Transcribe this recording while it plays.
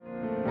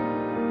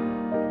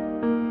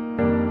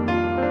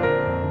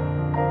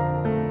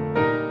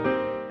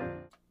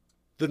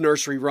The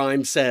nursery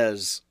rhyme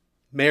says,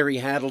 Mary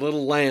had a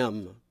little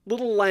lamb,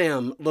 little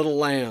lamb, little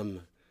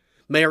lamb.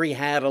 Mary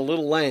had a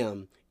little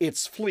lamb,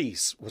 its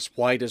fleece was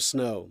white as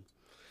snow.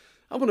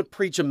 I want to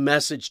preach a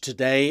message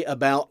today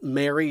about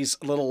Mary's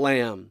little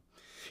lamb.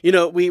 You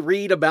know, we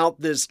read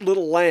about this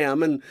little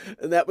lamb and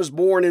that was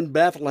born in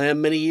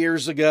Bethlehem many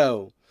years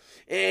ago.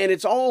 And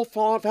it's all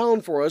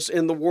found for us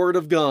in the Word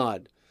of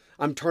God.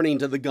 I'm turning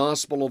to the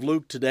Gospel of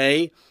Luke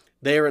today.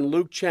 There in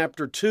Luke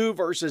chapter 2,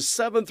 verses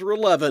 7 through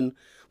 11,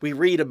 we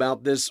read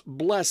about this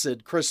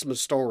blessed Christmas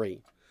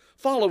story.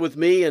 Follow with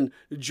me and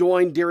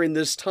join during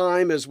this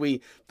time as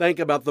we think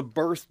about the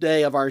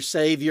birthday of our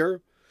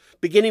Savior,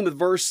 beginning with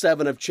verse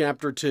 7 of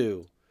chapter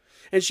 2.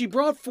 And she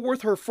brought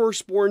forth her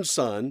firstborn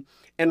son,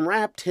 and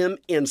wrapped him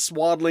in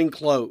swaddling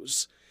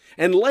clothes,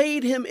 and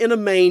laid him in a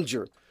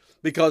manger,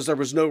 because there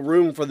was no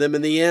room for them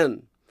in the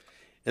inn.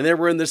 And there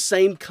were in the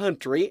same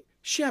country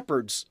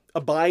shepherds,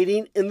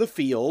 abiding in the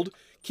field,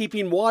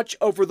 keeping watch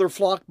over their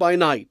flock by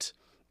night.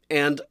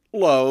 And,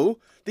 lo,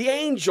 the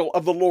angel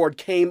of the Lord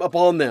came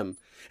upon them,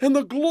 and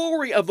the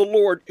glory of the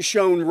Lord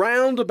shone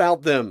round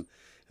about them,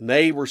 and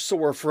they were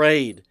sore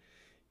afraid.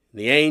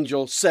 And the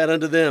angel said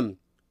unto them,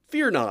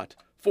 Fear not,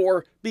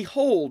 for,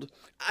 behold,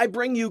 I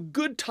bring you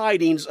good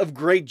tidings of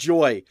great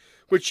joy,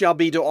 which shall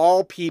be to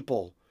all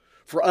people.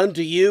 For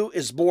unto you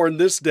is born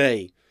this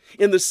day,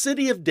 in the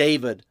city of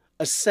David,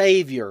 a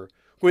Savior,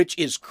 which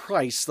is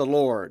Christ the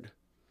Lord.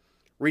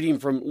 Reading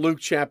from Luke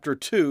chapter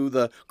 2,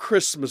 the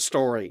Christmas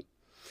story.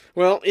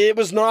 Well, it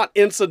was not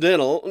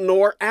incidental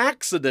nor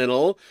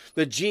accidental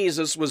that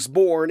Jesus was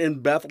born in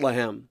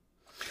Bethlehem.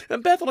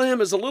 And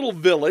Bethlehem is a little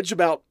village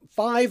about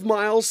 5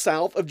 miles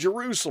south of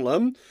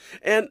Jerusalem,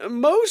 and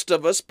most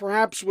of us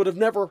perhaps would have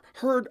never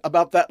heard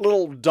about that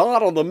little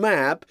dot on the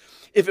map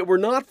if it were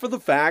not for the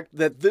fact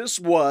that this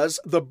was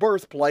the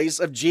birthplace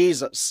of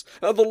Jesus,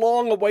 the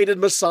long-awaited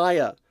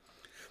Messiah.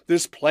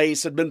 This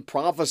place had been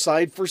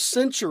prophesied for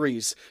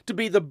centuries to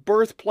be the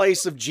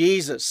birthplace of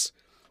Jesus.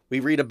 We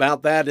read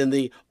about that in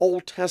the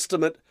Old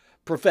Testament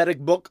prophetic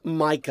book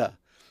Micah.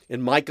 In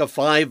Micah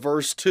 5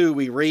 verse 2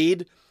 we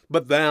read,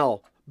 But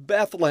thou,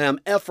 Bethlehem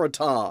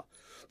Ephratah,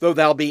 though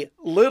thou be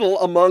little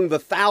among the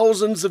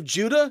thousands of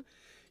Judah,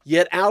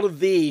 yet out of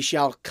thee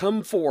shall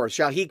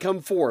he come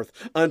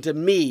forth unto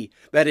me,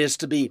 that is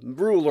to be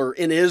ruler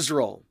in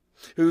Israel,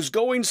 whose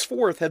goings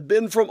forth have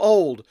been from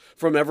old,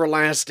 from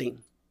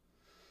everlasting.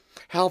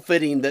 How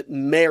fitting that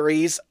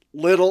Mary's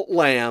little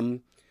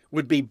lamb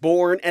would be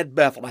born at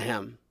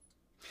Bethlehem.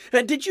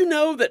 And did you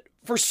know that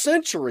for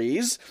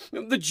centuries,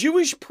 the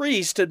Jewish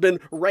priest had been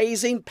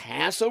raising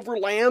Passover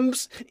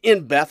lambs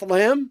in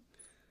Bethlehem?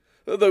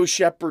 Those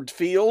shepherd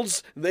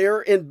fields there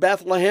in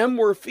Bethlehem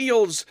were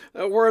fields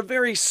where a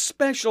very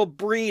special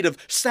breed of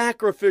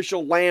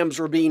sacrificial lambs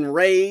were being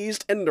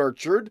raised and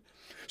nurtured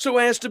so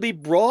as to be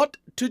brought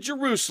to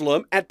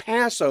Jerusalem at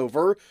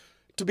Passover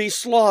to be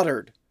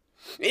slaughtered.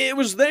 It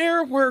was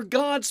there where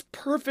God's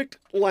perfect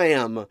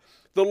lamb,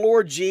 the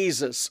Lord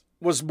Jesus,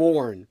 was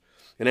born.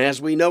 And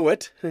as we know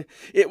it,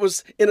 it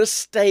was in a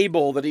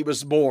stable that he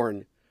was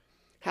born.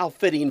 How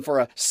fitting for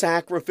a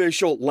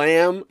sacrificial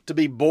lamb to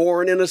be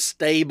born in a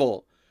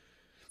stable.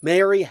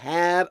 Mary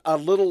had a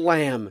little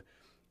lamb,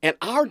 and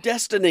our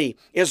destiny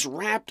is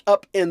wrapped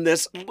up in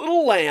this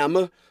little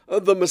lamb,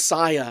 the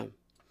Messiah.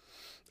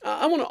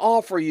 I want to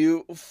offer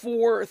you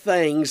 4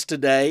 things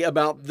today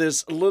about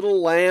this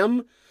little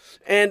lamb,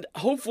 and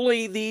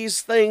hopefully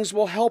these things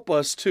will help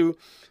us to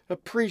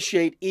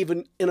appreciate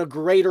even in a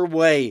greater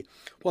way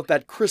what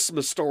that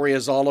Christmas story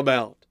is all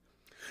about.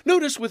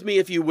 Notice with me,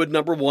 if you would,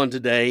 number 1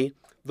 today,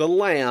 the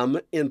lamb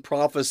in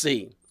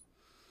prophecy.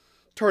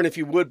 Turn, if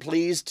you would,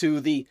 please, to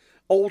the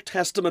Old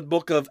Testament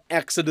book of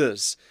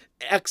Exodus,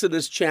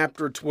 Exodus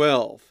chapter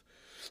 12.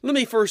 Let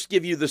me first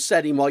give you the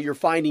setting while you're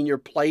finding your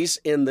place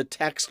in the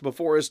text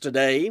before us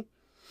today.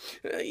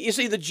 You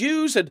see, the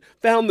Jews had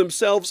found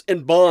themselves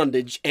in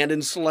bondage and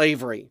in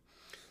slavery.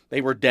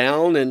 They were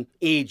down in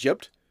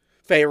Egypt.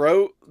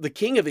 Pharaoh, the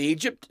king of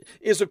Egypt,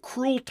 is a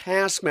cruel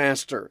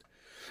taskmaster,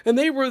 and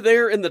they were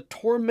there in the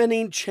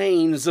tormenting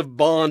chains of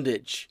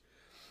bondage.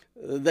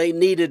 They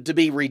needed to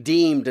be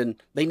redeemed,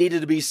 and they needed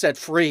to be set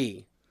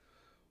free.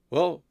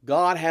 Well,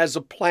 God has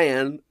a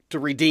plan to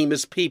redeem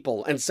his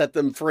people and set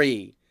them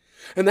free.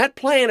 And that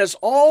plan is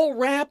all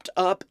wrapped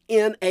up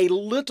in a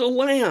little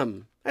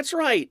lamb. That's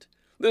right,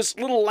 this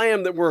little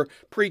lamb that we're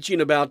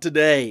preaching about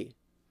today.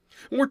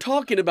 We're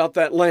talking about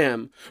that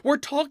lamb. We're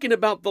talking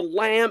about the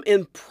lamb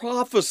in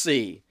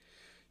prophecy.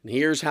 And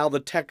here's how the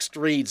text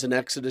reads in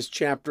Exodus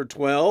chapter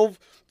 12,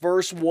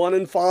 verse 1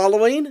 and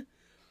following.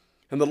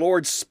 And the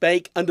Lord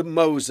spake unto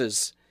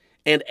Moses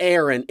and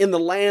Aaron in the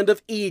land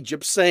of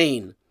Egypt,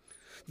 saying,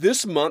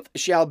 This month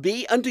shall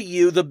be unto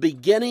you the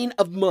beginning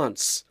of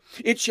months.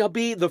 It shall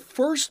be the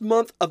first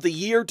month of the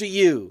year to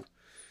you.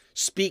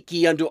 Speak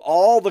ye unto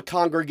all the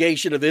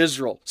congregation of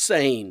Israel,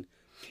 saying,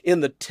 In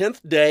the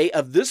 10th day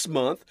of this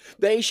month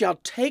they shall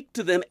take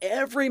to them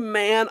every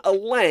man a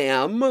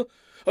lamb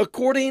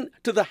according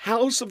to the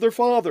house of their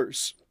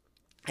fathers.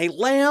 A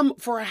lamb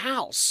for a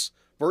house.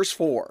 Verse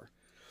 4.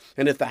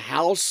 And if the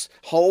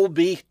household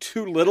be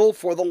too little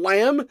for the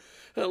lamb,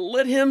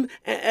 let him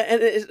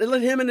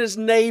and his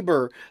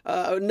neighbor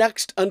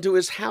next unto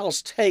his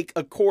house take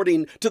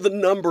according to the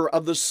number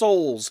of the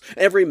souls.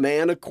 Every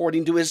man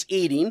according to his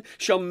eating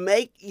shall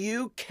make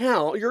you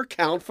count your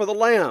count for the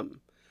lamb.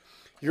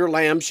 Your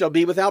lamb shall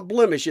be without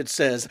blemish, it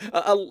says,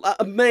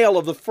 a male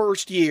of the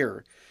first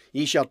year.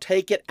 Ye shall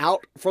take it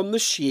out from the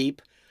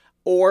sheep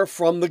or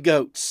from the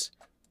goats.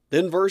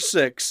 Then verse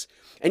 6,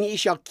 and ye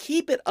shall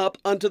keep it up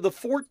unto the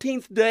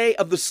 14th day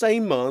of the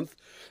same month,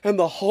 and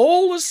the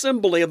whole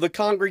assembly of the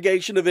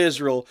congregation of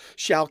Israel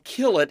shall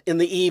kill it in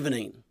the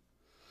evening.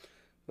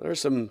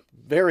 There's some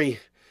very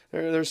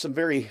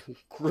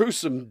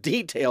gruesome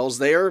details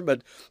there,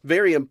 but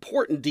very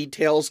important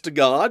details to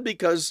God,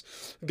 because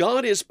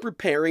God is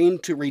preparing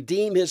to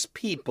redeem his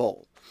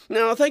people.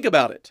 Now think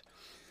about it.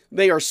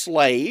 They are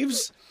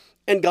slaves,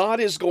 and God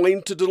is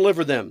going to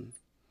deliver them.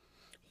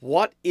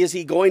 What is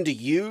he going to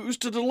use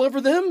to deliver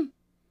them?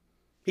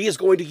 He is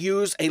going to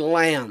use a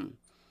lamb.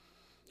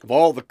 Of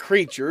all the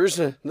creatures,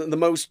 the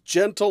most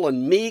gentle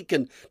and meek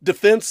and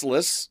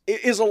defenseless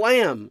is a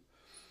lamb.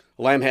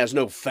 A lamb has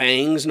no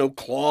fangs, no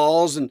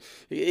claws, and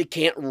it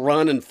can't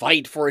run and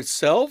fight for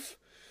itself.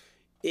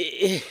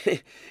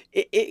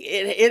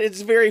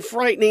 It's very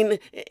frightening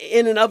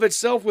in and of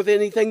itself with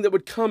anything that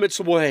would come its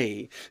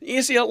way.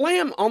 You see, a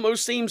lamb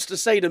almost seems to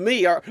say to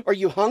me, are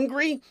you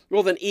hungry?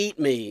 Well, then eat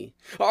me.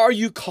 Are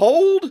you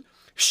cold?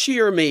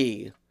 Shear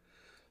me.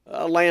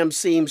 A lamb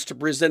seems to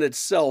present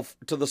itself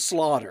to the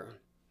slaughter.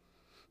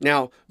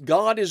 Now,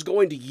 God is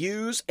going to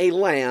use a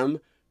lamb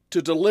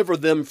to deliver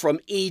them from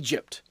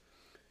Egypt.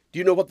 Do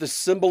you know what the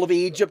symbol of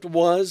Egypt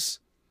was?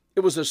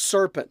 It was a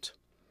serpent.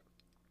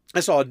 I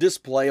saw a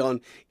display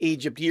on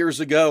Egypt years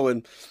ago,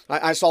 and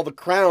I saw the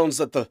crowns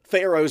that the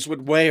pharaohs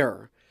would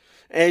wear.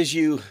 As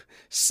you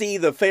see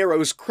the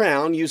pharaoh's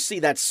crown, you see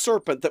that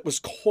serpent that was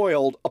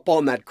coiled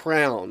upon that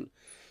crown.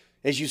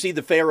 As you see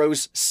the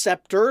pharaoh's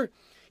scepter,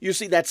 you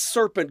see that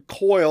serpent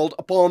coiled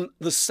upon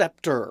the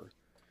scepter.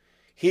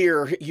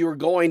 Here you're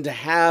going to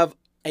have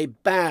a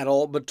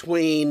battle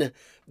between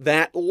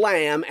that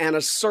lamb and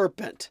a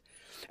serpent.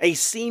 A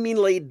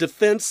seemingly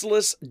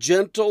defenseless,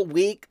 gentle,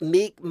 weak,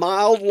 meek,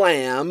 mild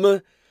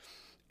lamb,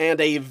 and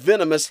a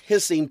venomous,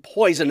 hissing,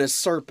 poisonous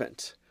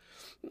serpent.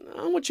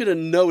 I want you to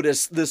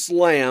notice this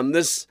lamb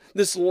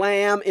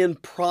in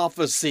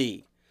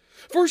prophecy.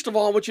 First of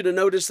all, I want you to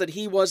notice that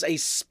he was a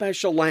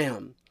special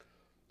lamb.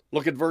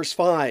 Look at verse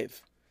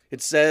 5.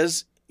 It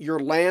says, your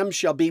lamb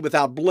shall be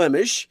without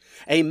blemish,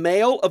 a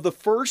male of the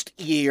first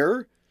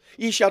year.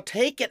 Ye shall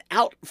take it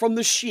out from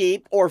the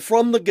sheep or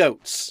from the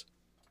goats.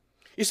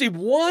 You see,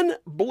 one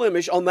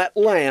blemish on that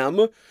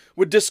lamb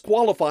would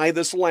disqualify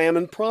this lamb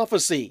in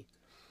prophecy.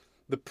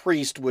 The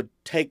priest would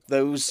take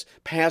those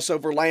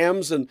Passover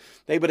lambs and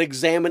they would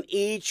examine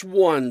each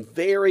one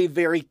very,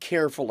 very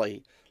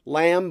carefully,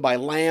 lamb by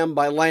lamb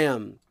by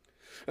lamb.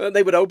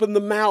 They would open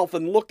the mouth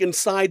and look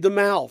inside the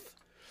mouth.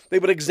 They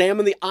would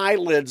examine the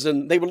eyelids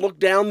and they would look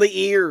down the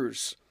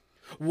ears.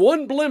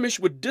 One blemish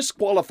would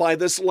disqualify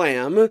this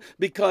lamb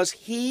because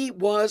he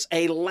was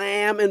a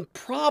lamb in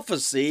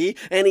prophecy,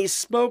 and he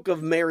spoke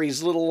of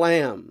Mary's little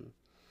lamb.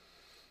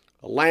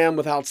 A lamb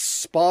without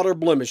spot or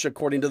blemish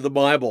according to the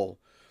Bible.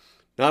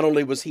 Not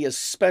only was he a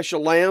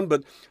special lamb,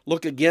 but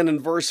look again in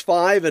verse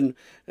 5, and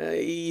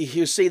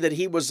you see that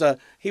he was a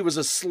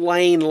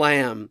slain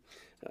lamb.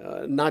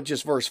 Not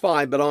just verse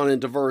 5, but on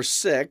into verse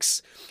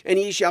 6. And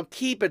ye shall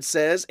keep, it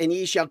says, and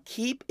ye shall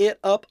keep it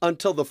up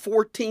until the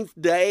 14th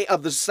day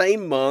of the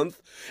same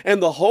month,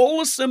 and the whole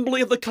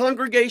assembly of the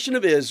congregation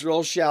of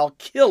Israel shall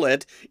kill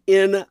it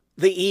in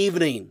the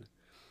evening.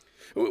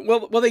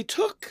 Well, they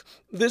took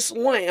this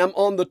lamb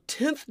on the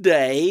 10th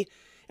day,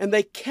 and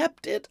they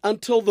kept it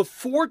until the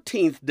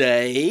 14th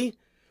day.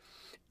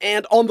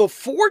 And on the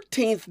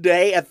 14th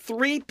day at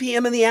 3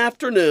 p.m. in the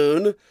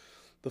afternoon,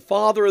 the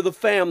father of the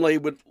family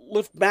would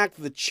lift back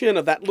the chin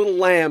of that little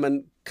lamb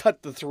and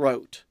cut the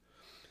throat.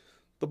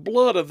 The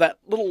blood of that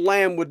little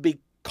lamb would be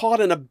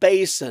caught in a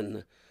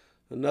basin,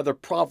 another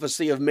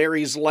prophecy of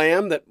Mary's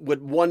lamb that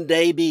would one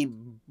day be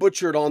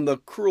butchered on the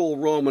cruel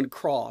Roman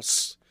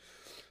cross.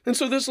 And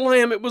so this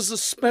lamb, it was a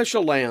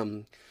special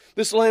lamb.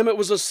 This lamb, it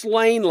was a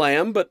slain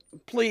lamb, but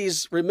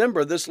please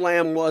remember, this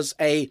lamb was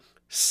a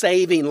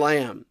saving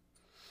lamb.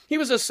 He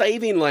was a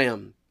saving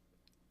lamb.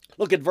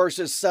 Look at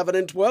verses 7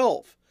 and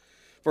 12.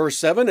 Verse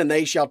 7, and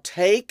they shall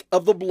take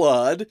of the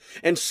blood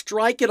and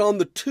strike it on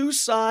the two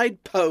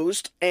side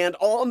post and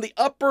on the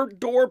upper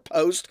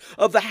doorpost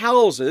of the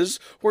houses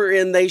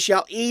wherein they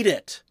shall eat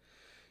it.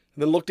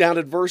 And then look down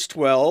at verse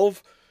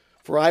 12.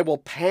 For I will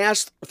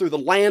pass through the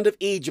land of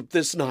Egypt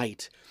this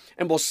night,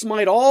 and will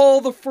smite all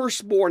the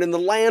firstborn in the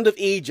land of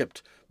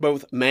Egypt,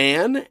 both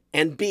man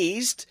and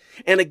beast,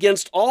 and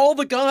against all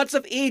the gods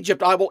of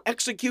Egypt I will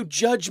execute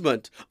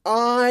judgment.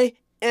 I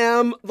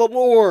am the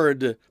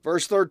Lord.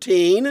 Verse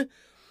 13,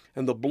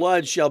 and the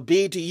blood shall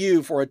be to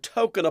you for a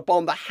token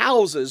upon the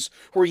houses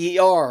where ye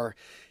are.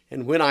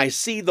 And when I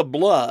see the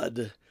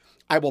blood,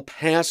 I will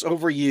pass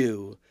over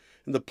you,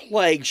 and the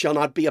plague shall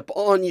not be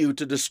upon you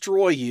to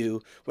destroy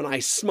you when I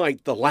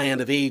smite the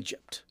land of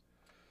Egypt.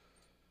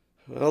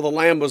 Well, the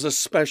lamb was a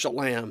special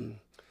lamb.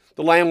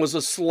 The lamb was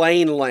a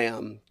slain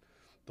lamb.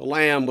 The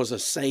lamb was a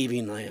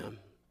saving lamb.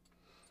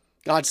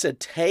 God said,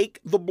 take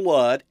the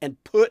blood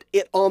and put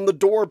it on the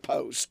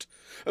doorpost.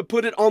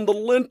 Put it on the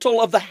lintel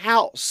of the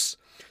house,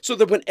 so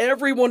that when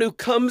everyone who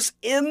comes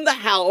in the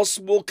house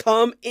will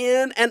come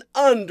in and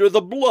under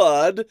the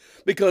blood,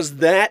 because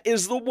that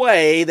is the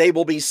way they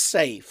will be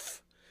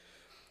safe.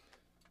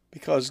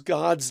 Because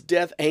God's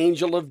death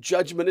angel of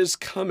judgment is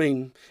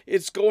coming.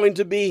 It's going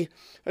to be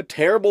a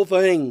terrible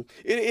thing.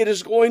 It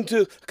is going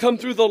to come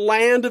through the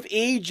land of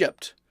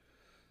Egypt.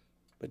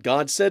 But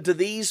God said to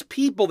these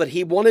people that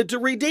he wanted to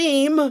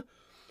redeem,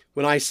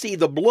 when I see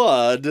the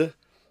blood,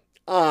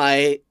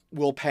 I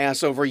will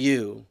pass over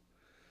you.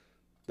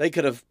 They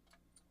could have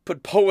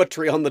put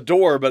poetry on the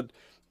door, but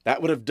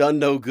that would have done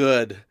no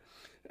good.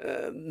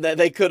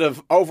 They could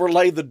have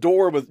overlaid the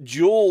door with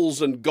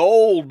jewels and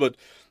gold, but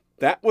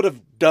that would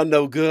have done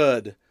no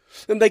good.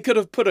 And they could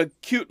have put a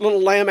cute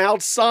little lamb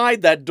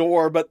outside that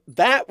door, but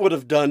that would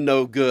have done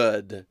no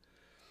good.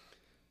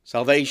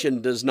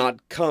 Salvation does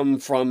not come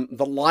from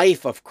the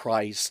life of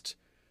Christ.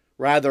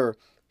 Rather,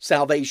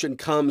 salvation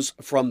comes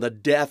from the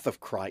death of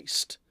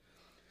Christ.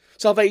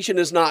 Salvation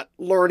is not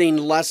learning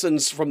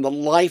lessons from the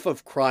life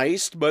of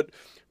Christ, but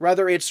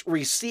rather it's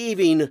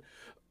receiving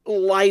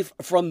life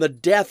from the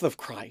death of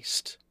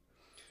Christ.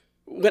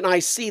 When I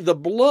see the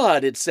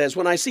blood, it says,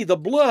 when I see the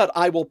blood,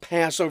 I will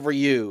pass over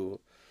you.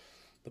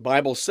 The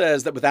Bible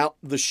says that without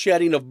the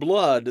shedding of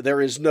blood,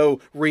 there is no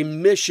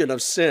remission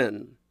of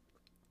sin.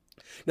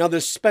 Now,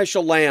 this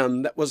special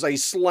lamb that was a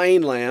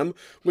slain lamb,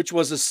 which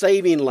was a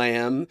saving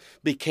lamb,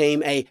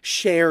 became a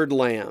shared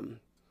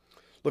lamb.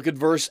 Look at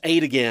verse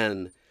 8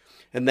 again.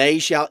 And they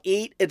shall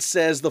eat, it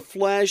says, the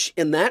flesh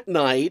in that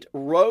night,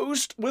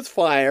 roast with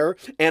fire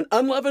and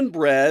unleavened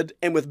bread,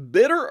 and with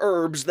bitter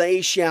herbs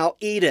they shall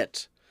eat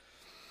it.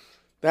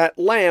 That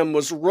lamb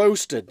was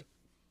roasted.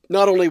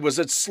 Not only was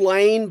it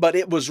slain, but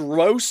it was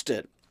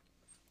roasted.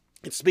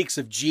 It speaks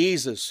of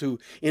Jesus, who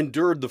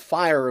endured the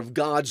fire of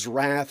God's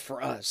wrath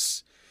for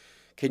us.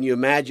 Can you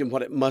imagine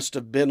what it must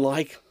have been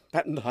like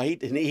that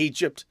night in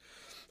Egypt?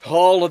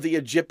 All of the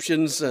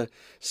Egyptians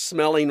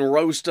smelling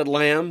roasted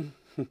lamb.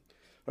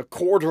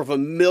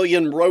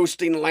 250,000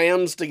 roasting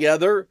lambs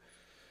together.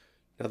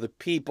 Now the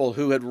people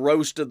who had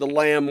roasted the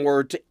lamb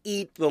were to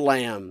eat the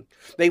lamb.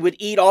 They would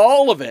eat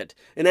all of it.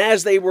 And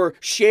as they were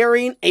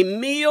sharing a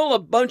meal, a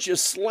bunch of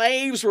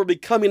slaves were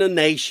becoming a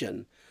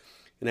nation.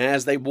 And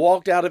as they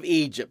walked out of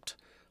Egypt,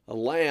 a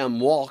lamb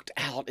walked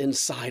out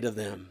inside of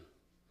them.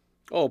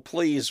 Oh,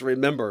 please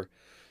remember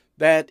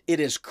that it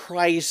is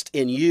Christ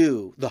in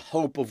you, the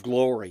hope of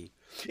glory.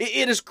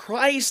 It is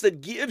Christ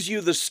that gives you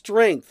the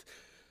strength.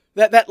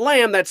 That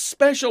lamb, that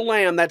special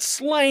lamb, that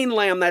slain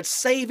lamb, that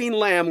saving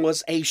lamb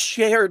was a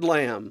shared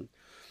lamb.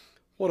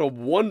 What a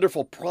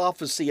wonderful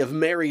prophecy of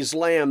Mary's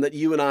lamb that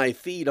you and I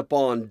feed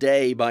upon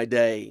day by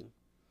day.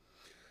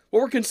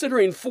 Well, we're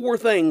considering 4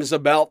 things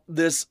about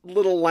this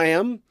little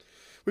lamb.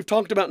 We've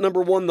talked about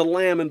number 1, the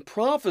lamb in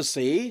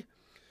prophecy.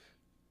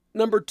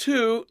 Number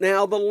 2,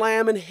 now the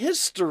lamb in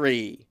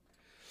history.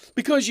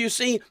 Because you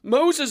see,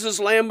 Moses'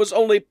 lamb was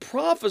only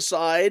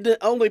prophesied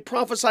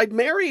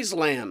Mary's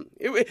lamb.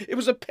 It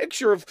was a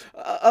picture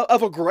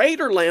of a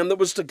greater lamb that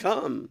was to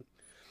come.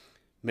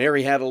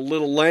 Mary had a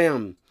little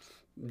lamb.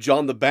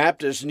 John the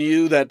Baptist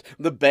knew that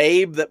the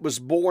babe that was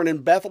born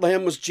in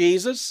Bethlehem was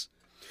Jesus.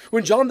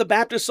 When John the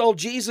Baptist saw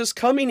Jesus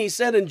coming, he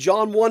said in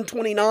John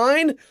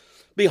 1:29,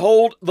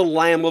 "Behold the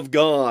Lamb of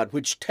God,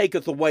 which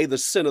taketh away the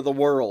sin of the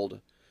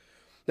world."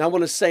 Now I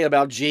want to say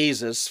about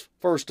Jesus,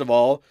 first of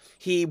all,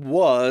 he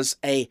was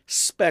a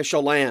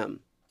special lamb.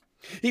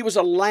 He was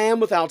a lamb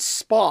without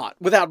spot,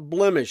 without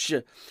blemish,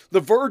 the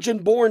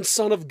virgin-born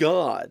Son of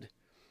God.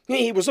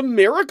 He was a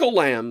miracle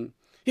lamb.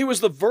 He was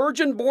the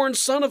virgin-born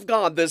Son of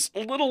God, this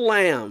little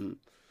lamb.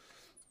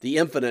 The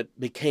infinite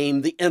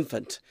became the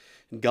infant,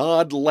 and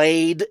God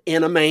laid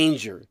in a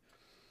manger.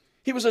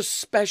 He was a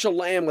special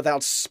lamb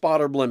without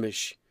spot or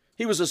blemish.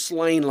 He was a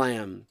slain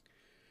lamb.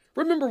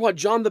 Remember what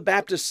John the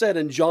Baptist said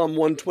in John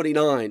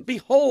 1:29.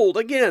 "Behold,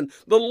 again,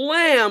 the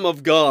Lamb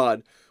of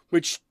God,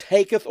 which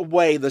taketh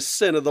away the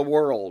sin of the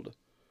world."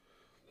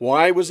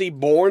 Why was he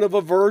born of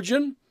a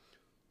virgin?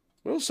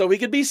 Well, so he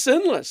could be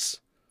sinless.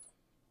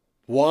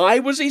 Why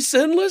was he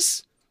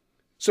sinless?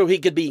 So he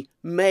could be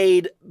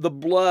made the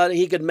blood,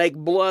 he could make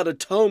blood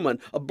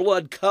atonement, a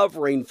blood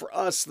covering for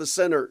us, the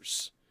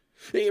sinners.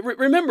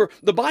 Remember,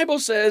 the Bible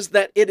says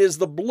that it is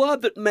the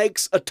blood that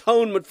makes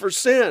atonement for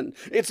sin.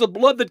 It's the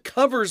blood that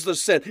covers the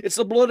sin. It's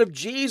the blood of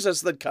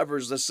Jesus that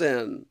covers the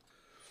sin.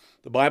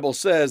 The Bible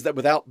says that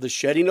without the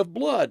shedding of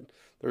blood,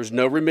 there's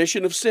no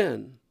remission of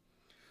sin.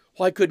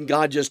 Why couldn't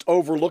God just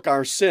overlook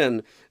our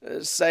sin,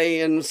 say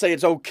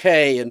it's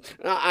okay, and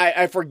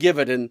I forgive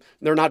it, and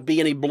there not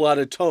be any blood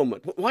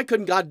atonement? Why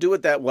couldn't God do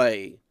it that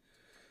way?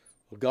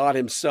 Well, God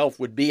himself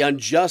would be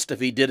unjust if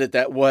he did it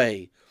that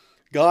way.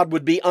 God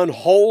would be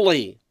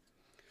unholy.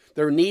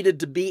 There needed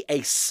to be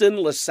a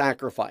sinless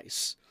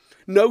sacrifice.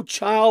 No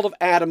child of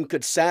Adam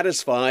could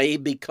satisfy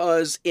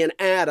because in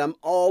Adam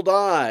all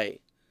die.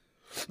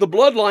 The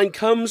bloodline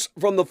comes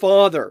from the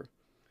father.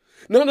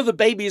 None of the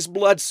baby's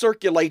blood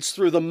circulates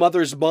through the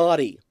mother's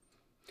body.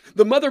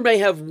 The mother may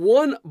have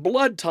one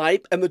blood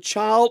type and the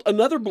child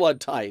another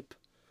blood type.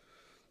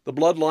 The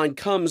bloodline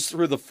comes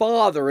through the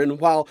Father, and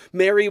while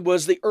Mary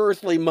was the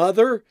earthly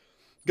mother,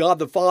 God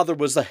the Father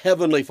was the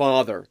heavenly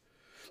Father.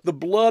 The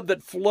blood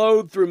that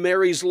flowed through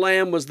Mary's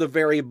lamb was the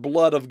very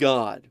blood of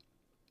God.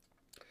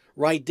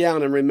 Write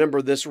down and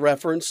remember this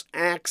reference,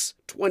 Acts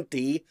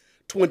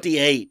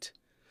 20:28.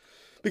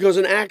 Because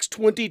in Acts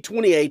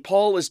 20:28,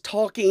 Paul is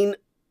talking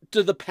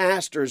to the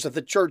pastors of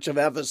the church of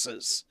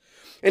Ephesus.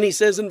 And he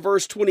says in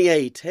verse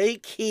 28,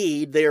 "Take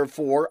heed,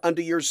 therefore,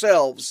 unto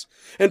yourselves,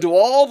 and to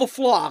all the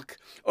flock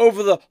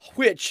over the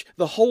which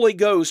the Holy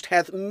Ghost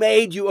hath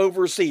made you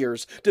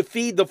overseers, to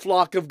feed the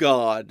flock of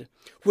God,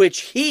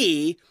 which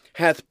he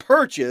hath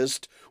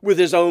purchased with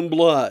his own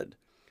blood."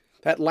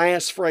 That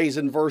last phrase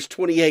in verse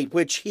 28,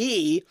 which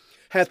he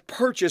hath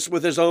purchased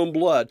with his own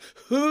blood.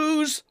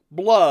 Whose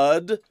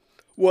blood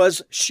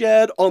was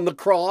shed on the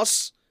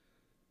cross?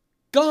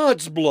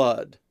 God's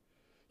blood.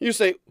 You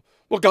say,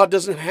 well, God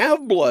doesn't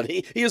have blood.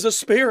 He is a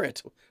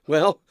spirit.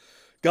 Well,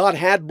 God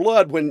had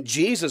blood when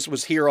Jesus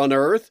was here on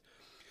earth.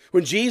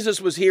 When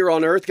Jesus was here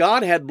on earth,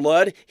 God had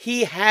blood.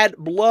 He had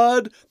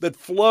blood that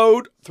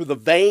flowed through the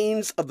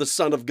veins of the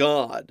Son of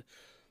God.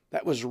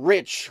 That was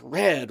rich,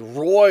 red,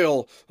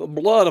 royal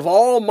blood of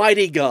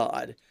Almighty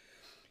God.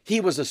 He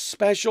was a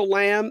special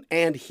lamb,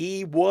 and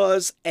he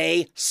was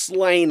a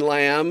slain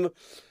lamb.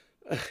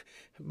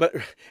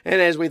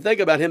 And as we think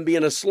about him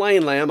being a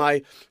slain lamb,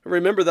 I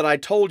remember that I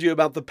told you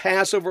about the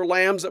Passover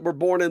lambs that were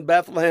born in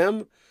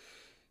Bethlehem.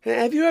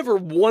 Have you ever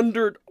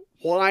wondered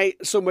why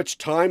so much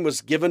time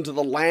was given to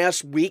the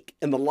last week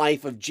in the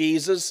life of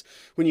Jesus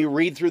when you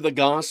read through the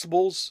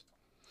Gospels?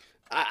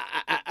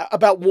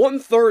 About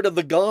 1/3 of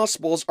the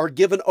Gospels are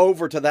given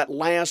over to that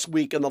last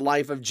week in the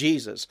life of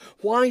Jesus.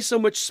 Why so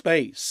much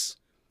space?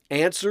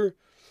 Answer: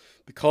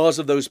 because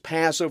of those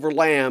Passover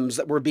lambs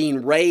that were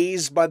being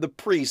raised by the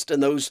priest in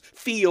those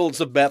fields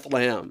of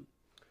Bethlehem.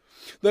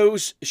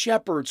 Those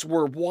shepherds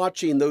were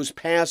watching those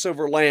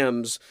Passover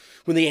lambs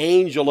when the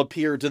angel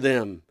appeared to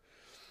them.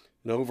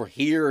 And over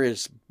here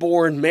is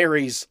born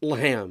Mary's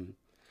lamb.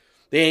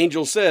 The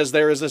angel says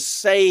there is a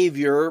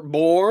Savior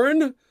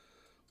born.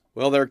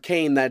 Well, there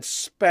came that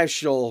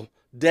special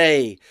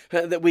day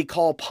that we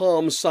call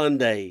Palm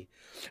Sunday.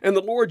 And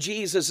the Lord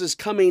Jesus is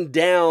coming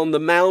down the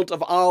Mount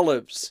of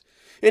Olives.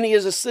 And he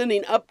is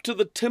ascending up to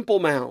the Temple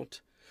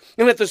Mount.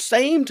 And at the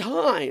same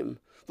time,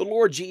 the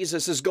Lord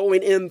Jesus is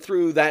going in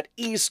through that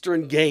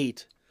eastern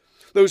gate.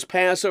 Those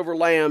Passover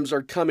lambs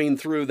are coming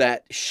through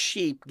that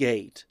sheep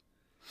gate.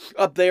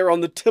 Up there on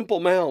the Temple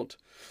Mount,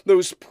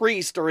 those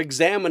priests are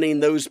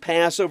examining those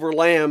Passover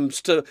lambs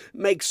to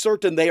make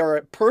certain they are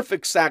a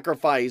perfect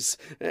sacrifice.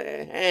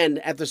 And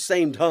at the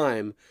same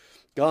time,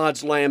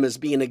 God's lamb is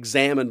being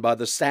examined by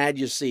the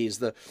Sadducees,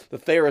 the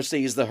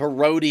Pharisees, the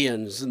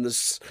Herodians, and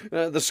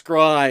the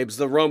scribes,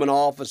 the Roman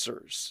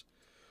officers.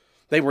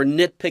 They were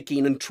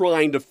nitpicking and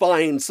trying to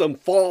find some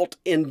fault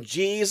in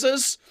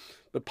Jesus,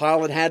 but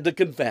Pilate had to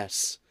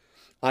confess,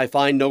 "I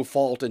find no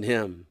fault in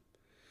him."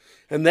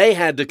 And they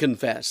had to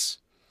confess,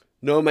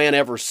 "No man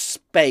ever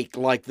spake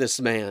like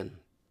this man."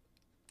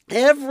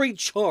 Every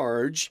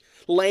charge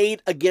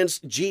laid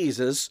against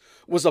Jesus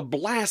was a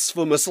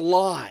blasphemous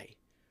lie.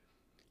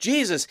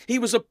 Jesus, he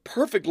was a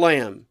perfect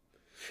lamb.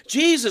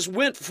 Jesus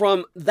went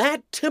from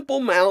that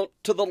Temple Mount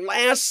to the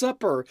Last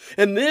Supper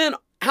and then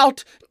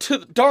out to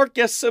the dark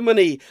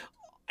Gethsemane.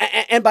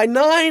 And by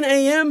 9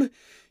 a.m.,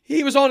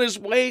 he was on his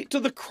way to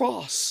the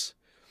cross.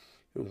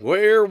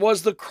 Where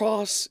was the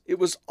cross? It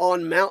was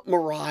on Mount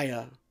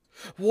Moriah.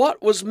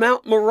 What was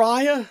Mount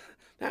Moriah?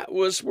 That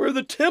was where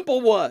the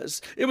temple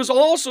was. It was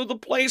also the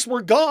place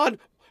where God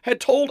had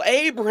told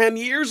Abraham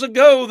years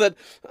ago that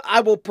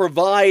I will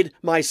provide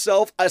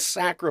myself a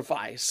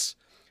sacrifice.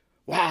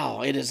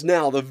 Wow, it is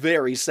now the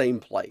very same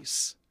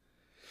place.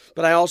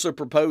 But I also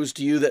propose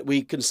to you that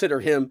we consider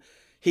him,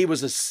 he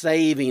was a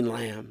saving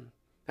lamb.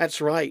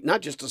 That's right,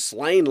 not just a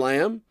slain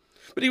lamb,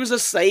 but he was a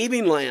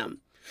saving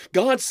lamb.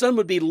 God's Son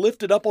would be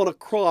lifted up on a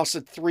cross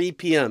at 3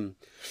 p.m.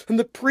 And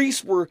the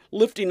priests were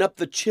lifting up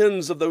the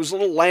chins of those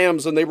little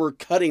lambs and they were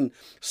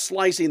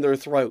slicing their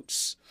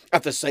throats.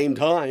 At the same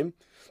time,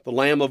 the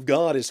Lamb of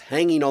God is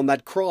hanging on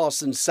that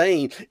cross and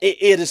saying,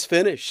 "It is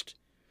finished."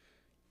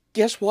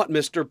 Guess what,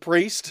 Mr.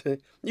 Priest?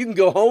 You can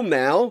go home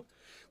now.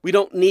 We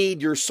don't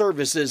need your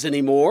services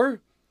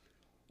anymore.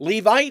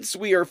 Levites,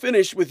 we are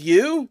finished with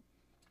you.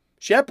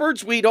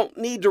 Shepherds, we don't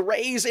need to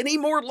raise any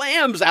more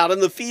lambs out in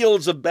the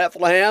fields of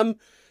Bethlehem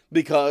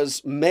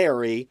because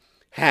Mary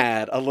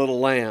had a little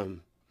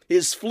lamb.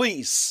 His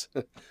fleece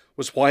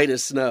was white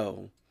as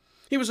snow.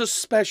 He was a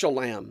special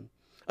lamb,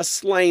 a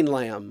slain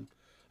lamb,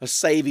 a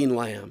saving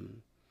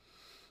lamb.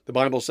 The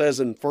Bible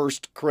says in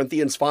 1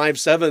 Corinthians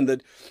 5:7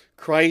 that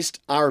Christ,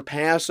 our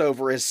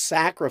Passover, is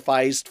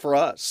sacrificed for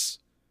us.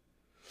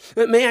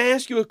 May I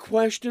ask you a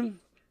question?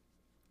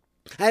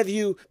 Have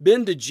you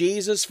been to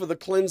Jesus for the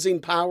cleansing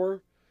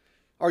power?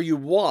 Are you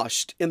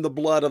washed in the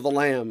blood of the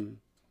Lamb?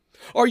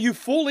 Are you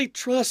fully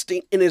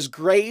trusting in His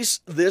grace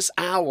this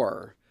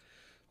hour?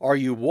 Are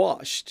you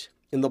washed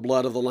in the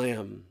blood of the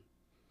Lamb?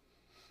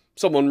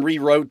 Someone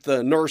rewrote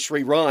the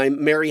nursery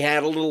rhyme, Mary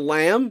had a little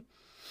lamb.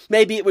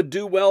 Maybe it would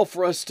do well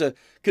for us to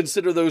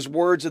consider those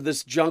words at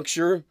this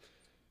juncture.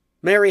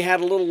 Mary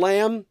had a little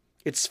lamb,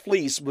 its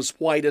fleece was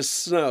white as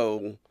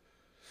snow.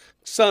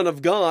 Son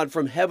of God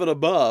from heaven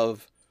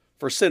above,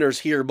 for sinners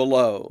here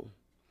below.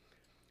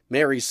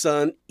 Mary's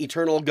Son,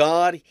 eternal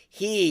God,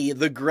 He,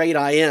 the great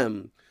I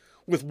Am,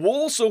 with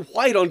wool so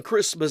white on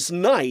Christmas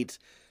night,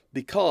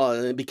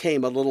 because it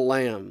became a little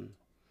lamb.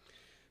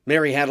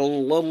 Mary had a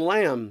little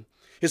lamb.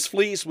 His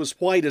fleece was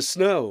white as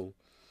snow.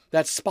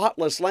 That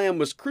spotless lamb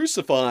was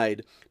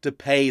crucified to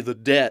pay the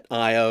debt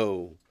I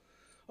owe.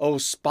 O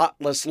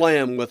spotless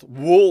lamb with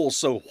wool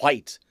so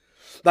white,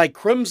 thy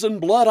crimson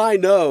blood I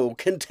know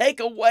can take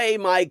away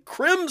my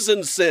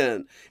crimson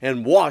sin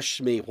and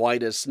wash me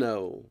white as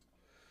snow.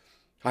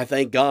 I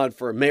thank God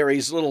for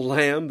Mary's little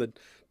lamb that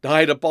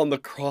died upon the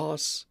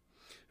cross.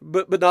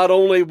 But not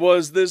only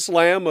was this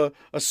lamb a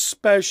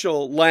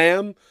special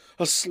lamb,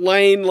 a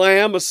slain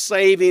lamb, a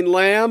saving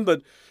lamb,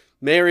 but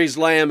Mary's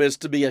lamb is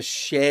to be a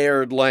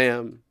shared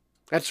lamb.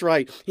 That's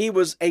right, he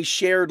was a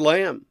shared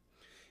lamb.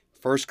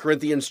 1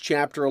 Corinthians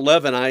chapter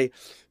 11, I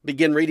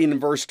begin reading in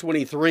verse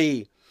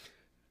 23.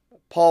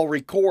 Paul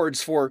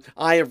records, "For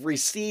I have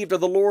received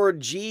of the Lord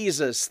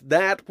Jesus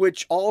that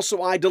which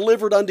also I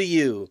delivered unto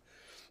you,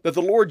 that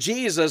the Lord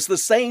Jesus, the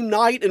same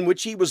night in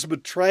which he was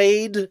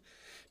betrayed,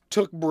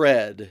 took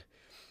bread.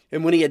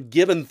 And when he had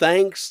given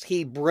thanks,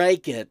 he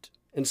brake it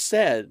and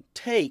said,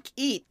 Take,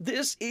 eat,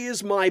 this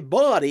is my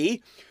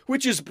body,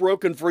 which is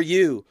broken for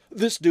you.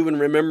 This do in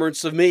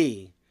remembrance of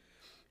me.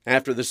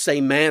 After the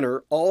same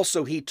manner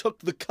also he took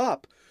the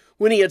cup,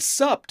 when he had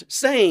supped,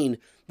 saying,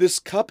 This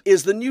cup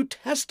is the New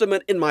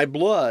Testament in my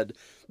blood.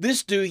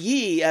 This do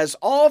ye as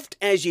oft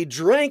as ye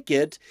drank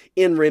it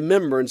in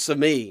remembrance of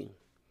me."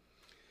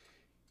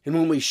 And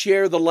when we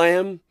share the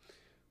lamb,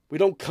 we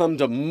don't come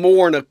to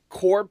mourn a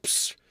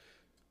corpse.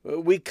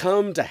 We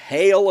come to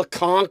hail a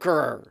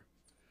conqueror.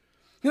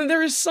 And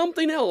there is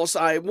something else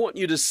I want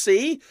you to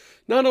see.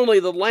 Not only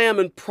the lamb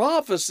in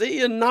prophecy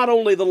and not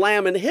only the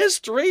lamb in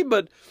history,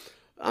 but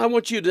I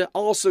want you to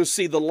also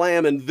see the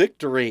lamb in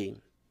victory.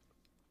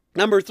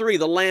 Number 3,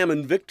 the lamb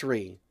in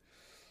victory.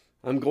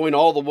 I'm going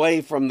all the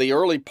way from the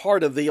early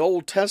part of the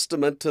Old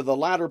Testament to the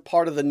latter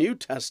part of the New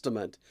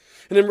Testament.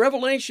 And in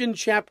Revelation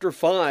chapter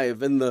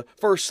 5, in the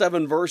first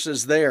 7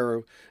 verses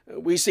there,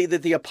 we see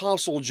that the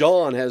Apostle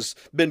John has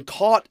been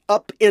caught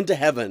up into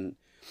heaven.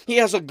 He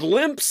has a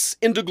glimpse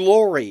into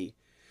glory,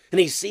 and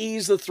he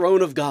sees the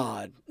throne of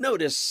God.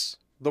 Notice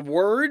the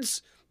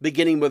words,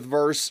 beginning with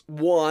verse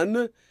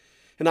 1.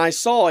 And I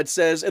saw, it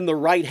says, in the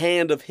right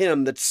hand of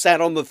him that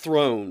sat on the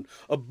throne,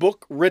 a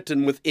book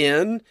written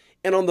within,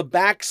 and on the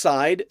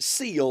backside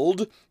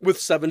sealed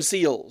with 7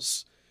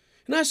 seals.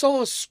 And I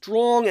saw a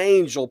strong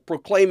angel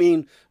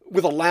proclaiming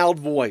with a loud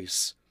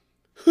voice,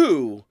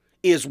 Who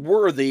is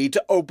worthy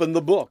to open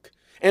the book,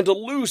 and to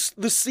loose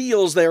the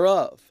seals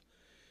thereof?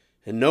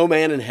 And no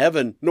man in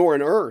heaven, nor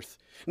in earth,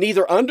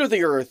 neither under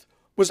the earth,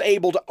 was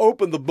able to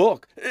open the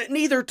book,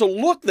 neither to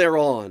look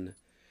thereon.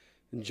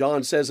 And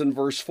John says in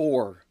verse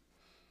 4,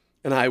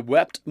 And I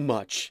wept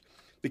much,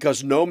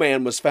 because no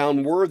man was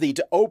found worthy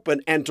to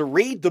open and to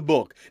read the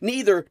book,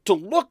 neither to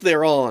look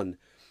thereon.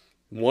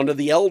 One of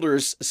the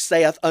elders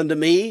saith unto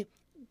me,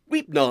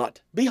 Weep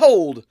not,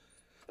 behold,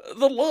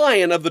 the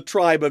Lion of the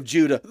tribe of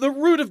Judah, the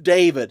Root of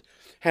David,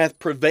 hath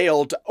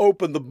prevailed to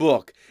open the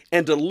book,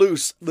 and to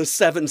loose the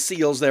 7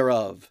 seals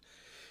thereof.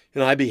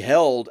 And I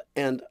beheld,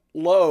 and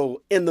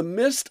lo, in the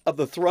midst of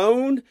the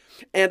throne,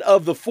 and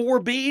of the 4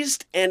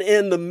 beasts, and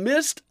in the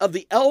midst of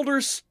the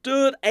elders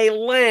stood a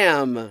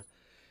lamb.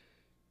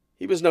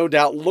 He was no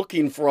doubt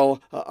looking for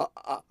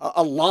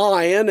a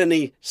lion, and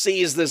he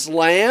sees this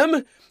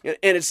lamb, and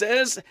it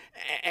says,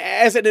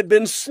 as it had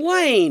been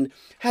slain,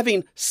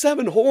 having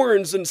 7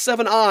 horns and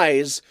 7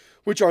 eyes,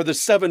 which are the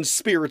 7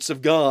 spirits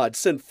of God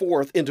sent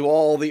forth into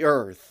all the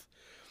earth.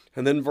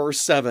 And then verse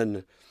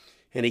 7,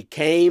 And he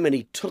came and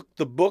he took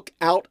the book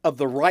out of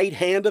the right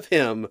hand of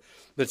him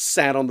that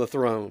sat on the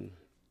throne.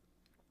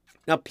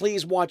 Now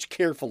please watch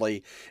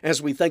carefully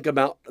as we think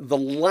about the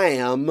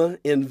Lamb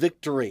in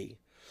victory.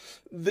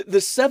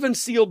 The 7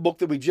 sealed book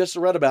that we just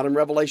read about in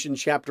Revelation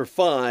chapter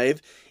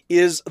 5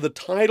 is the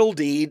title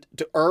deed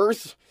to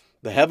earth,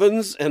 the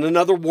heavens, and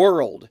another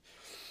world.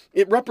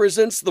 It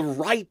represents the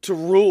right to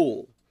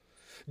rule.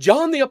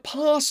 John the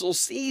Apostle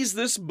sees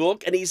this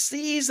book, and he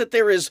sees that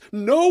there is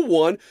no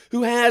one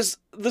who has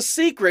the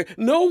secret,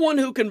 no one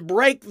who can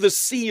break the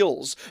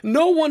seals,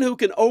 no one who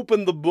can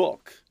open the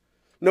book.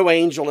 No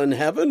angel in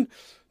heaven,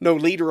 no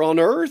leader on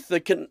earth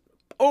that can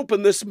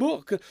open this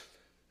book.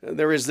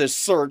 There is this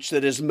search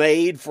that is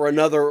made for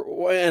another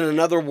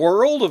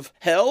world of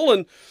hell,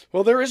 and,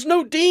 well, there is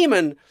no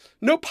demon,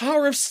 no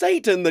power of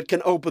Satan that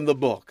can open the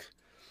book.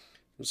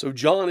 So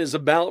John is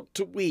about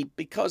to weep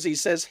because he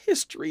says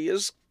history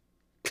is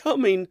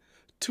coming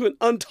to an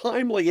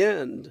untimely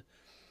end.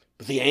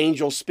 But the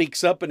angel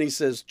speaks up and he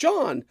says,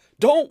 John,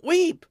 don't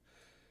weep.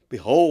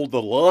 Behold,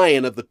 the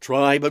Lion of the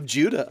tribe of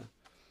Judah.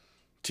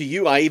 To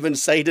you I even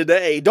say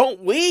today,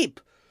 don't weep.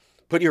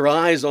 Put your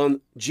eyes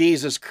on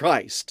Jesus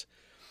Christ.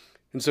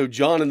 And so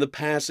John in the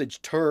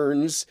passage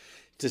turns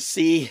to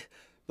see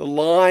the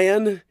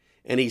lion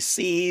and he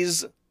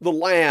sees the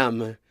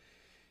lamb.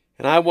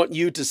 And I want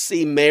you to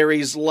see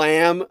Mary's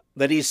lamb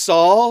that he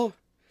saw.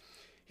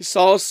 He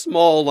saw a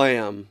small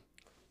lamb.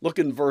 Look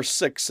in verse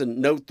 6 and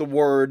note the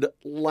word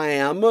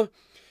lamb.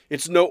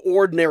 It's no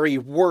ordinary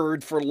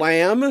word for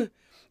lamb.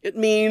 It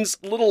means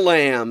little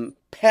lamb,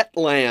 pet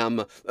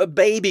lamb, a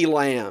baby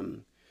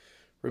lamb.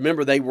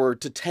 Remember, they were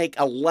to take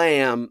a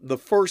lamb, the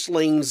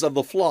firstlings of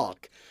the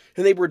flock,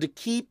 and they were to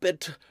keep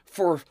it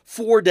for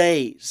 4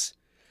 days.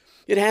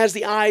 It has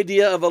the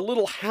idea of a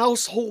little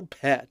household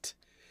pet.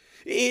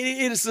 It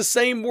is the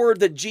same word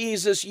that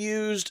Jesus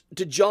used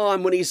to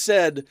John when he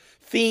said,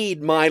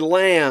 feed my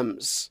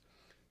lambs.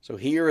 So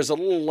here is a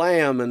little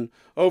lamb, and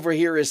over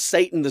here is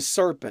Satan the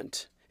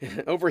serpent.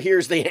 Over here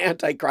is the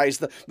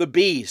Antichrist, the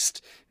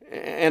beast.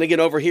 And again,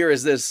 over here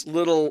is this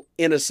little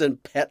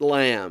innocent pet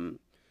lamb.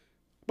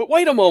 But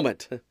wait a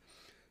moment.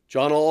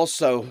 John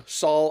also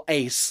saw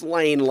a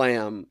slain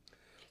lamb.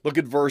 Look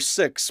at verse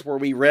 6 where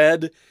we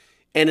read,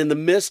 and in the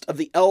midst of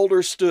the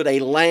elders stood a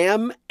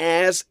lamb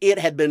as it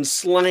had been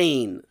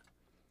slain.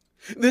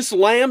 This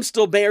lamb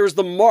still bears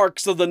the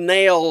marks of the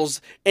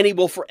nails, and he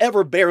will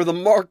forever bear the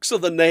marks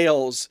of the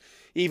nails.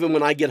 Even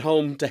when I get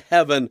home to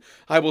heaven,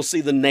 I will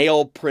see the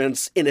nail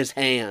prints in his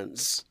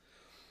hands.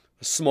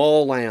 A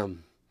small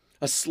lamb,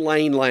 a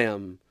slain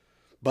lamb,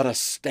 but a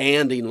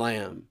standing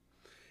lamb.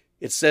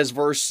 It says,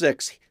 verse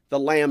 6, the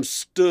lamb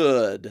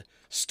stood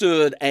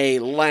a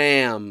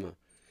lamb.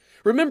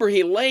 Remember,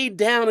 he laid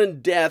down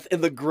in death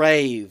in the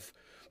grave,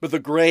 but the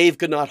grave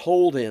could not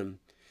hold him.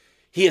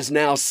 He is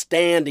now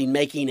standing,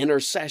 making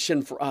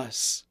intercession for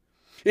us.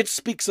 It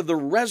speaks of the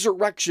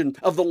resurrection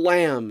of the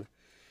lamb.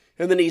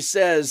 And then he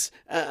says,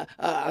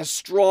 a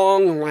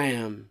strong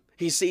lamb.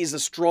 He sees a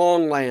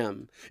strong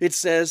lamb. It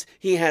says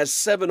he has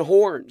 7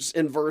 horns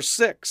in verse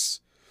 6.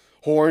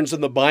 Horns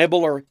in the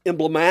Bible are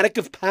emblematic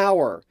of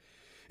power.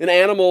 An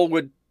animal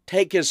would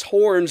take his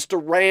horns to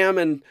ram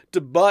and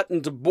to butt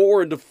and to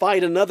bore and to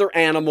fight another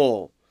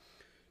animal.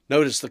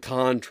 Notice the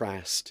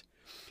contrast.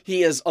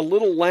 He is a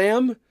little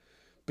lamb,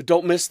 but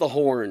don't miss the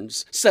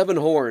horns. 7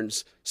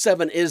 horns.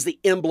 7 is the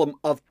emblem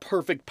of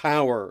perfect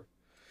power.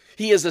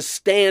 He is a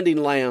standing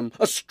lamb,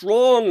 a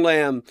strong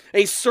lamb,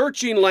 a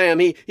searching lamb.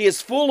 He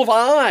is full of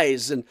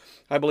eyes, and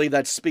I believe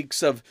that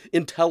speaks of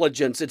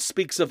intelligence. It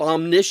speaks of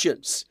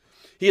omniscience.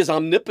 He is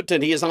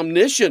omnipotent. He is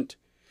omniscient.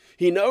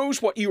 He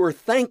knows what you are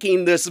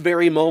thinking this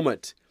very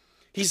moment.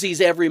 He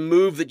sees every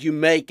move that you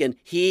make, and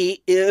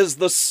he is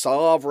the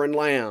sovereign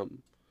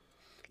lamb.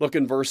 Look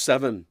in verse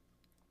 7.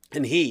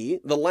 And he,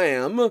 the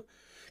lamb,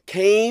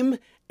 came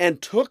and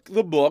took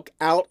the book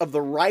out of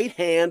the right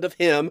hand of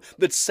him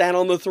that sat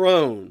on the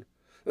throne.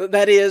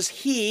 That is,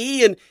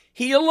 he and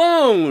he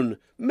alone.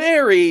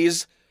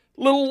 Mary's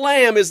little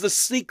lamb is the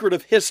secret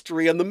of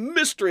history and the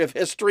mystery of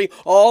history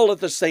all at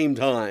the same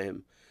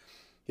time.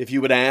 If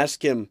you would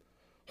ask him,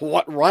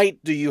 what right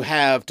do you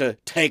have to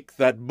take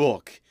that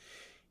book?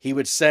 He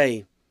would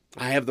say,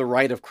 I have the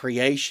right of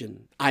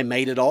creation. I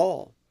made it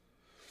all.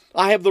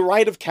 I have the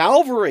right of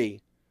Calvary.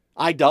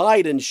 I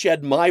died and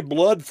shed my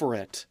blood for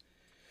it.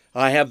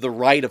 I have the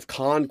right of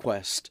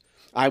conquest.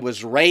 I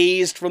was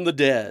raised from the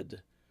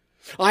dead.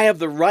 I have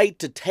the right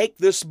to take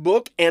this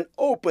book and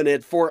open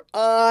it, for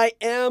I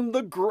am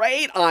the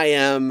great I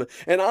am,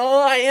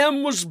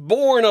 and was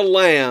born a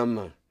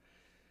lamb.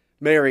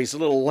 Mary's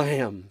little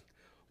lamb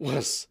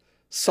was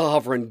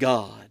sovereign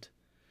God.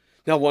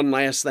 Now, one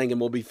last thing and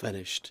we'll be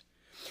finished.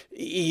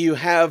 You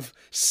have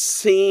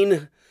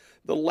seen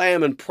the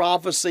lamb in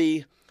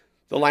prophecy,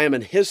 the lamb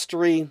in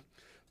history,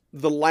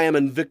 the lamb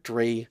in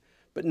victory.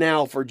 But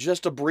now, for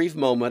just a brief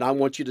moment, I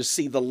want you to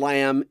see the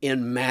lamb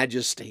in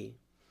majesty.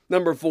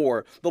 Number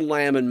 4, the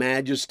lamb in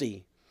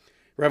majesty.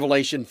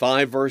 Revelation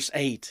 5, verse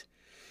 8.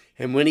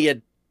 And when he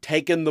had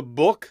taken the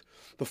book,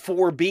 the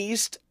 4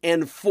 beasts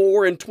and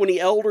 24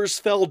 elders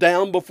fell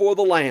down before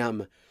the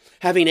lamb,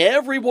 having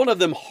every one of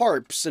them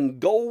harps and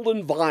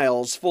golden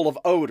vials full of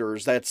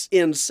odors, that's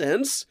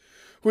incense,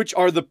 which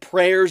are the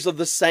prayers of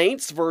the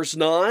saints, verse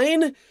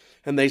 9.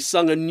 And they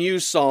sung a new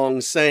song,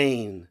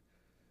 saying,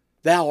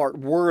 Thou art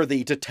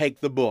worthy to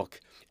take the book,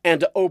 and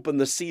to open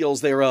the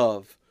seals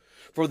thereof.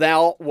 For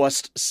thou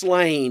wast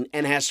slain,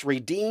 and hast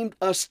redeemed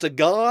us to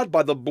God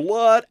by the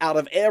blood out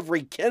of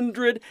every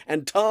kindred,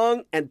 and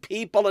tongue, and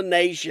people, and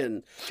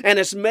nation, and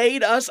hast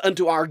made us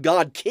unto our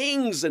God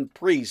kings and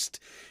priests,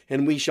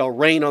 and we shall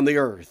reign on the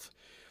earth.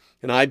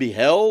 And I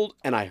beheld,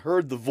 and I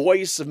heard the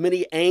voice of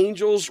many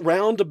angels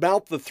round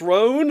about the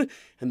throne,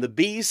 and the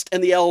beast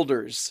and the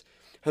elders.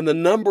 And the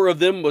number of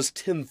them was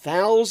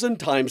 10,000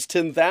 times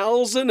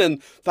 10,000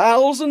 and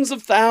thousands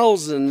of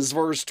thousands.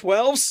 Verse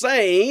 12,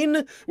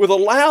 saying with a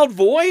loud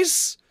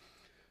voice,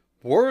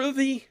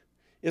 worthy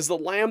is the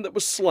Lamb that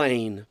was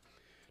slain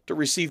to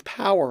receive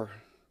power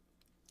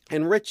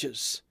and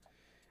riches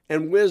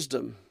and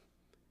wisdom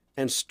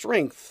and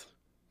strength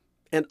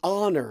and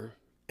honor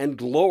and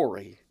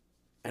glory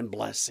and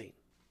blessing.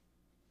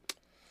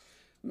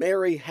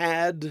 Mary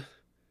had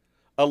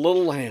a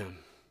little lamb.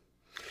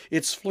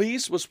 Its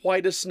fleece was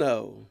white as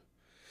snow.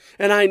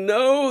 And I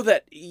know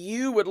that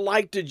you would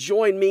like to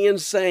join me in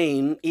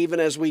saying, even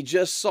as we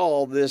just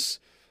saw this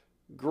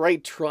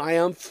great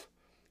triumph,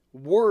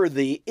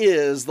 worthy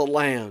is the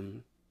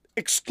Lamb.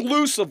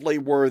 Exclusively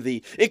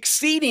worthy,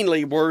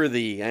 exceedingly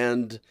worthy,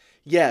 and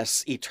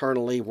yes,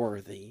 eternally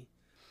worthy.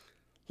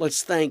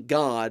 Let's thank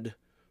God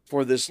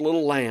for this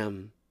little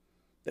lamb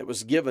that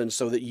was given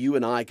so that you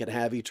and I could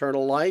have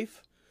eternal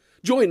life.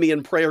 Join me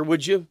in prayer,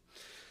 would you?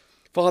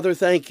 Father,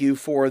 thank you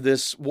for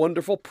this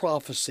wonderful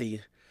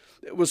prophecy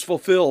that was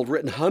fulfilled,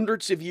 written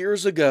hundreds of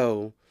years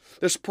ago.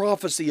 This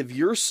prophecy of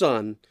your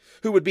Son,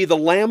 who would be the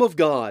Lamb of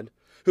God,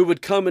 who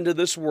would come into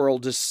this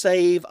world to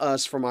save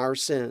us from our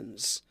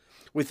sins.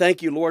 We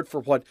thank you, Lord, for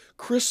what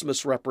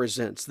Christmas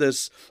represents,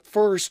 this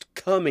first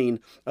coming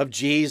of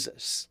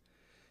Jesus.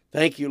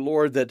 Thank you,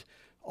 Lord, that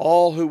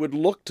all who would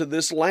look to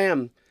this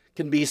Lamb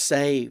can be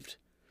saved.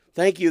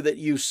 Thank you that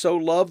you so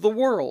love the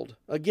world,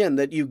 again,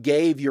 that you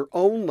gave your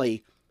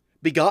only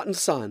begotten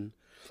Son,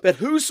 that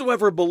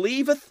whosoever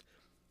believeth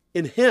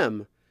in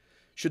him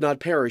should not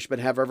perish but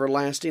have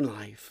everlasting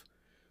life.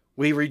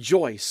 We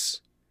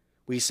rejoice.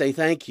 We say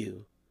thank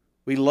you.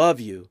 We love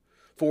you.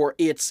 For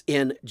it's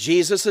in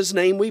Jesus'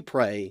 name we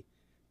pray.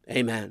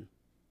 Amen.